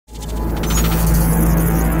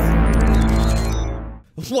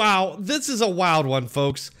Wow, this is a wild one,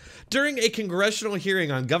 folks. During a congressional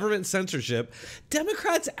hearing on government censorship,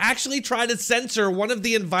 Democrats actually tried to censor one of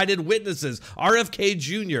the invited witnesses, RFK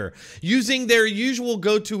Jr., using their usual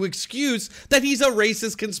go-to excuse that he's a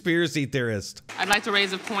racist conspiracy theorist. I'd like to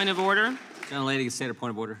raise a point of order. Gentlelady can state her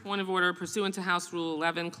point of order. Point of order pursuant to House Rule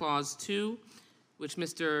 11, Clause 2, which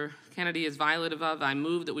Mr. Kennedy is violative of. I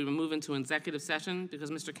move that we move into executive session because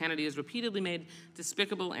Mr. Kennedy has repeatedly made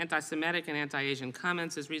despicable anti-Semitic and anti-Asian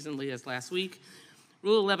comments as recently as last week.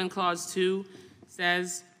 Rule 11, Clause 2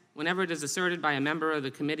 says, whenever it is asserted by a member of the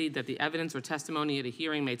committee that the evidence or testimony at a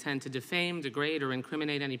hearing may tend to defame, degrade, or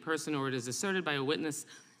incriminate any person, or it is asserted by a witness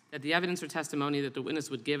that the evidence or testimony that the witness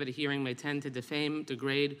would give at a hearing may tend to defame,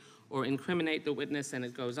 degrade, or incriminate the witness, and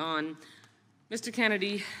it goes on. Mr.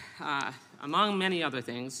 Kennedy, among many other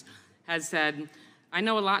things, has said, I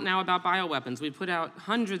know a lot now about bioweapons. We put out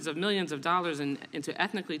hundreds of millions of dollars into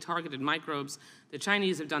ethnically targeted microbes. The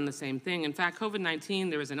Chinese have done the same thing. In fact, COVID-19,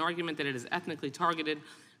 there is an argument that it is ethnically targeted.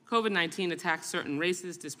 COVID-19 attacks certain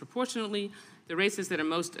races disproportionately. The races that are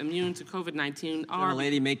most immune to COVID-19 are... Is the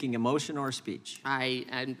lady making a motion or a speech?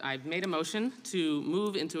 I've made a motion to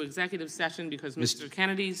move into executive session because Mr.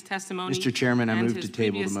 Kennedy's testimony... Mr. Chairman, I move to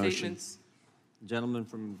table the motion. The gentleman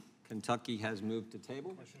from Kentucky has moved to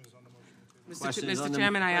table. Mr.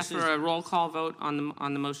 Chairman, I ask for a roll call vote on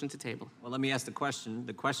the motion to table. Well, let me ask the question.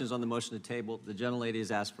 The question is on the motion to table. The gentlelady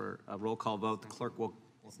has asked for a roll call vote. The clerk will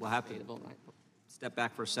have to step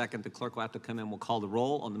back for a second. The clerk will have to come in. We'll call the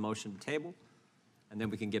roll on the motion to table, and then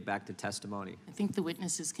we can get back to testimony. I think the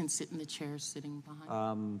witnesses can sit in the chairs sitting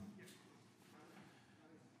behind.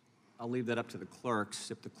 I'll leave that up to the clerks.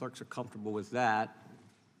 If the clerks are comfortable with that,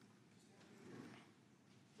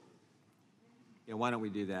 yeah, why don't we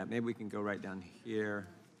do that? Maybe we can go right down here.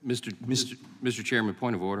 Mr. Chairman,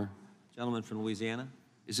 point of order. Gentleman from Louisiana.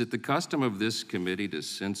 Is it the custom of this committee to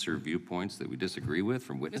censor viewpoints that we disagree with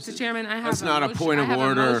from witnesses? Mr. Chairman, I have That's not a point of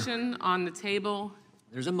order. a motion on the table.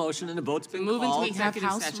 There's a motion and the vote's been Move called. into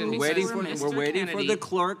executive session. We're waiting for the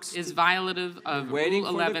clerks. Is violative of Rule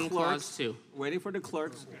 11, Clause 2. Waiting for the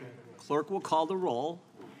clerks. Clerk will call the roll.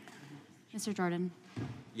 Mr. Jordan.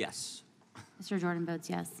 Yes. Mr. Jordan votes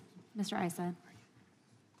yes. Mr. Issa.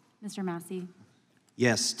 Mr. Massey.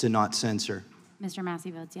 Yes, to not censor. Mr.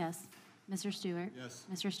 Massey votes yes. Mr. Stewart. Yes.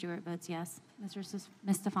 Mr. Stewart votes yes.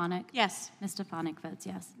 Ms. Stefanik. Yes. Ms. Stefanik votes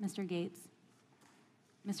yes. Mr. Gates.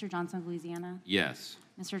 Mr. Johnson of Louisiana. Yes.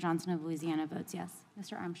 Mr. Johnson of Louisiana votes yes.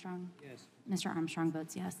 Mr. Armstrong. Yes. Mr. Armstrong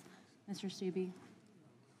votes yes. Mr. Stubbe.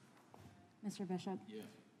 Mr. Bishop. Yes.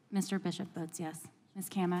 Mr. Bishop votes yes. Ms.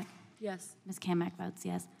 Kamak. Yes. Ms. Kamak votes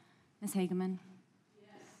yes. Ms. Hageman.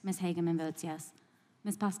 Yes. Ms. Hageman votes yes.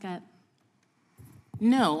 Ms. Pasquette.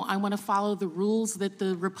 No, I want to follow the rules that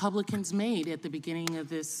the Republicans made at the beginning of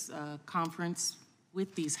this conference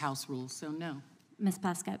with these House rules, so no. Ms.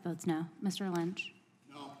 Pasquette votes no. Mr. Lynch?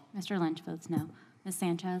 No. Mr. Lynch votes no. Ms.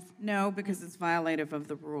 Sanchez? No, because it's violative of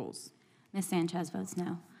the rules. Ms. Sanchez votes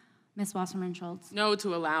no. Ms. Wasserman Schultz? No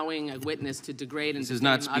to allowing a witness to degrade and This is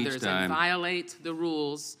not defame speech others time. and violate the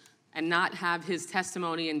rules and not have his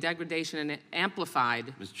testimony and degradation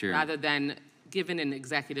amplified Mr. Chair. rather than given in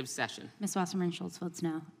executive session. Ms. Wasserman Schultz votes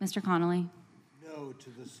no. Mr. Connolly? No to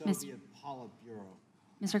the Soviet Politburo.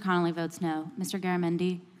 Mr. Connolly votes no. Mr.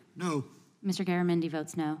 Garamendi? No. Mr. Garamendi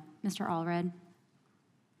votes no. Mr. Allred?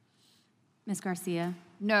 Ms. Garcia?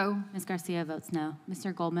 No. Ms. Garcia votes no.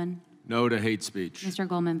 Mr. Goldman? No to hate speech. Mr.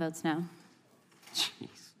 Goldman votes no.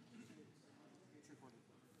 Jeez.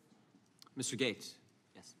 Mr. Gates.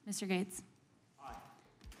 Yes. Mr. Gates? Aye.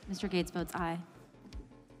 Mr. Gates votes aye.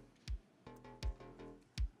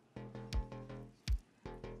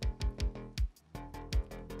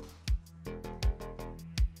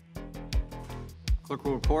 Clerk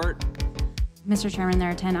will report. Mr. Chairman, there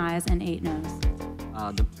are 10 ayes and 8 noes.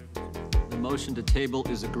 The motion to table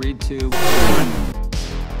is agreed to.